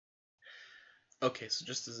Okay, so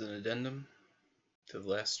just as an addendum to the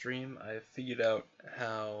last stream, I figured out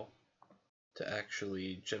how to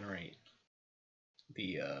actually generate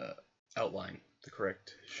the outline, the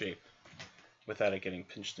correct shape, without it getting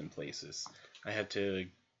pinched in places. I had to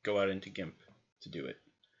go out into GIMP to do it.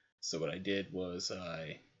 So what I did was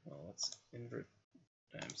let's invert,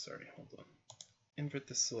 I'm sorry, hold on. Invert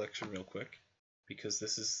this selection real quick, because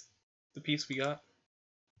this is the piece we got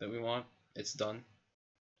that we want. It's done,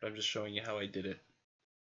 but I'm just showing you how I did it.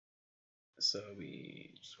 So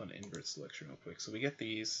we just want to invert selection real quick. So we get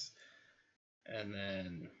these, and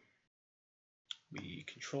then we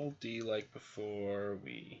Control D like before,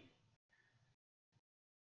 we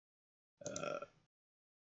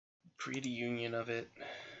create a union of it,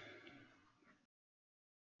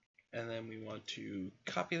 and then we want to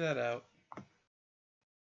copy that out,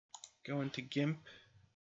 go into GIMP.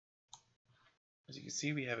 As you can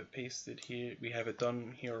see, we have it pasted here, we have it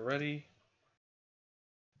done here already.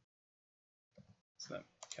 It's not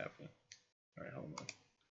copy. Alright, hold on.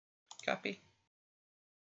 Copy.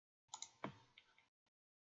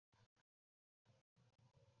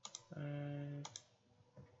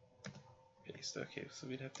 Paste. Okay, so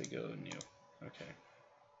we'd have to go new. Okay.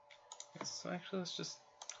 So actually, let's just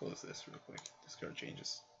close this real quick. Discard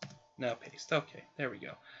changes. Now paste. Okay, there we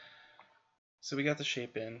go. So we got the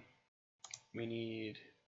shape in. We need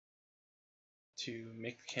to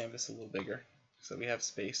make the canvas a little bigger so we have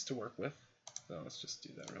space to work with. So let's just do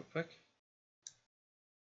that real quick.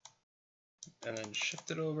 And then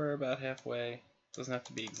shift it over about halfway. Doesn't have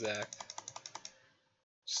to be exact.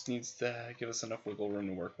 Just needs to give us enough wiggle room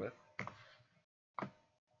to work with.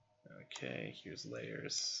 Okay, here's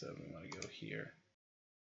layers, so we want to go here.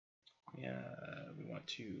 Yeah, we want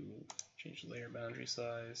to change layer boundary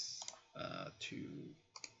size to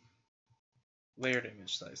layered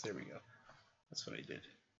image size. There we go. That's what I did.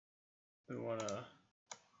 We want to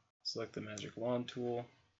select the magic wand tool,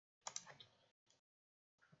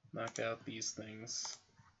 knock out these things,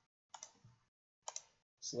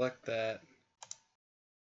 select that,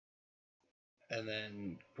 and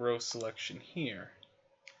then grow selection here.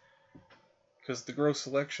 Because the grow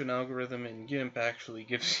selection algorithm in GIMP actually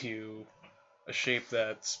gives you a shape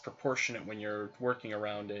that's proportionate when you're working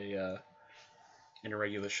around a in a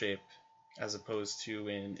regular shape, as opposed to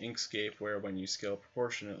in Inkscape, where when you scale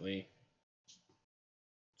proportionately,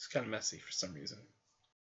 it's kind of messy for some reason.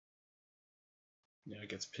 You know, it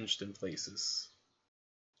gets pinched in places.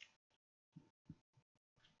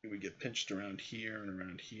 We get pinched around here and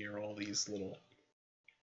around here, all these little.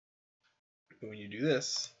 But when you do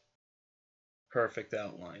this, perfect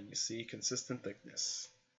outline. You see, consistent thickness.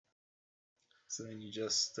 So then you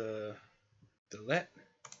just delete,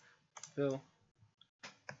 fill,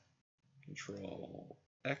 Control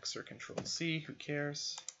X or Control C, who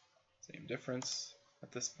cares? Same difference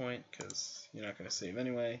at this point, because you're not going to save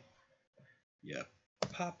anyway. Yep,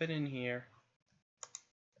 pop it in here.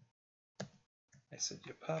 I said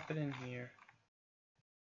you pop it in here.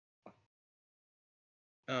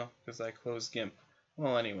 Oh, because I closed GIMP.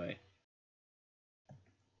 Well, anyway.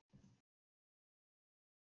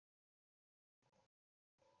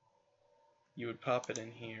 You would pop it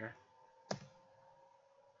in here,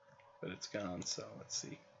 but it's gone, so let's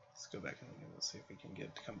see. Let's go back and let's see if we can get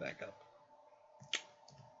it to come back up.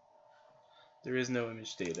 There is no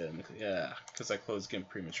image data, yeah, because I closed GIMP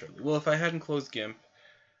prematurely. Well, if I hadn't closed GIMP,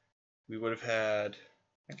 we would have had,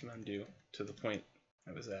 I can undo to the point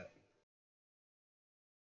I was at.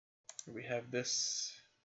 We have this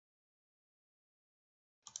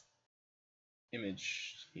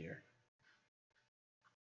image here,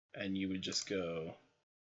 and you would just go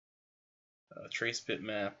trace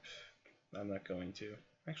bitmap. I'm not going to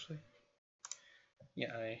actually. Yeah,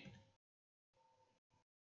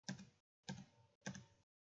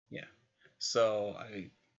 So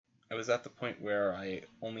I was at the point where I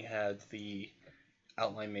only had the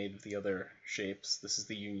outline made with the other shapes. This is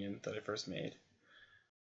the union that I first made.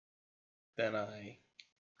 Then I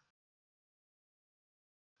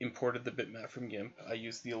imported the bitmap from GIMP. I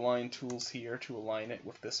used the align tools here to align it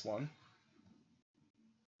with this one.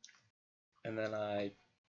 And then I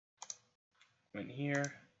went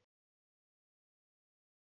here.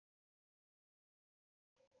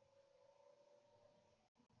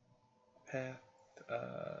 Path,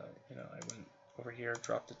 I went over here,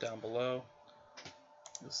 dropped it down below.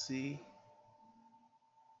 You'll see.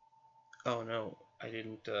 Oh no, I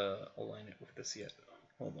didn't align it with this yet.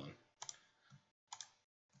 Hold on.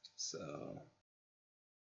 So,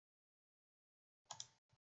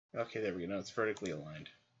 okay, there we go. Now it's vertically aligned.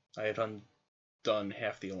 I had undone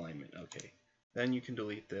half the alignment. Okay, then you can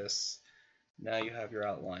delete this. Now you have your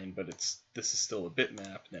outline, but this is still a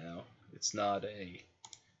bitmap now. It's not a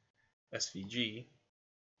SVG.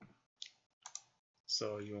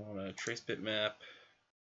 So you want to trace bitmap.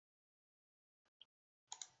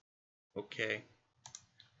 OK.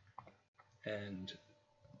 And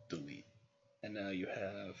delete. And now you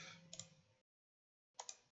have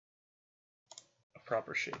a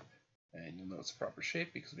proper shape. And you'll know it's a proper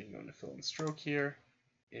shape because when you go into fill and stroke here,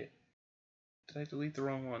 did I delete the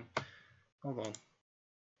wrong one? Hold on.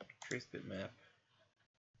 Trace bitmap.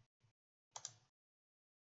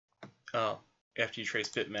 Oh, after you trace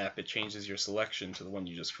bitmap, it changes your selection to the one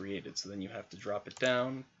you just created. So then you have to drop it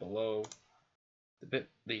down below the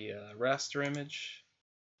raster image.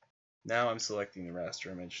 Now I'm selecting the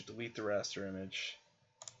raster image. Delete the raster image.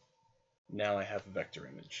 Now I have a vector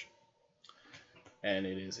image. And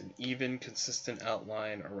it is an even, consistent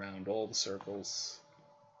outline around all the circles,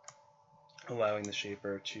 allowing the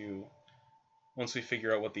shaper to, once we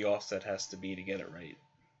figure out what the offset has to be to get it right,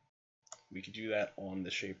 we can do that on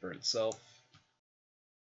the shaper itself.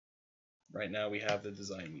 Right now we have the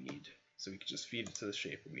design we need, so we can just feed it to the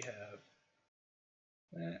shaper. We have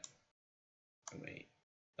that. Oh, wait.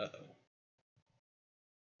 Uh-oh.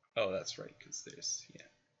 Oh, that's right, because there's, yeah,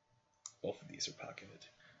 both of these are pocketed.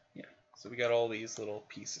 Yeah, so we got all these little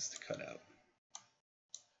pieces to cut out.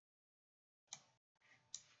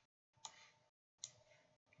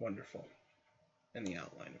 Wonderful. And the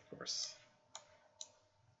outline, of course.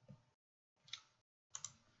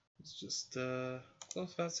 Let's just close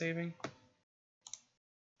without saving.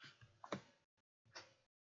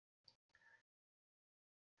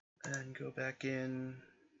 And go back in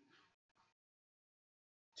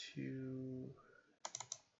to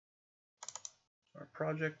our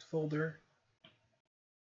project folder.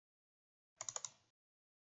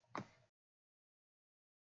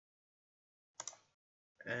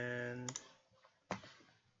 And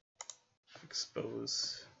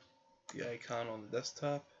expose the icon on the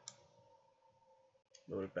desktop.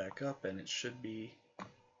 Load it back up, and it should be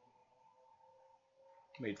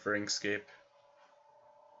made for Inkscape.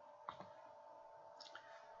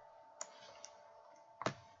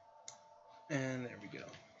 And there we go.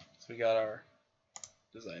 So we got our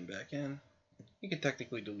design back in. You can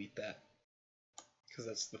technically delete that because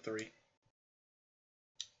that's the 3.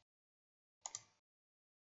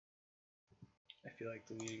 I feel like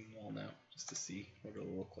deleting them all now just to see what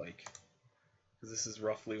it'll look like, because this is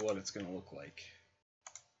roughly what it's going to look like.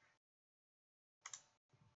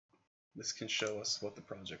 This can show us what the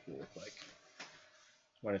project will look like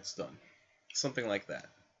when it's done. Something like that.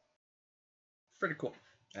 Pretty cool,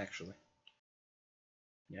 actually.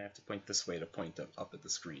 Yeah, I have to point this way to point up at the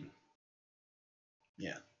screen.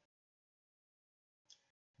 Yeah.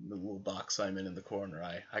 The little box I'm in the corner,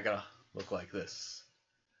 I gotta look like this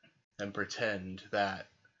and pretend that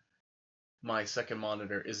my second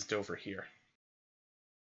monitor isn't over here.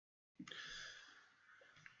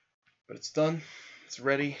 But it's done. It's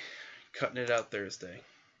ready. Cutting it out Thursday.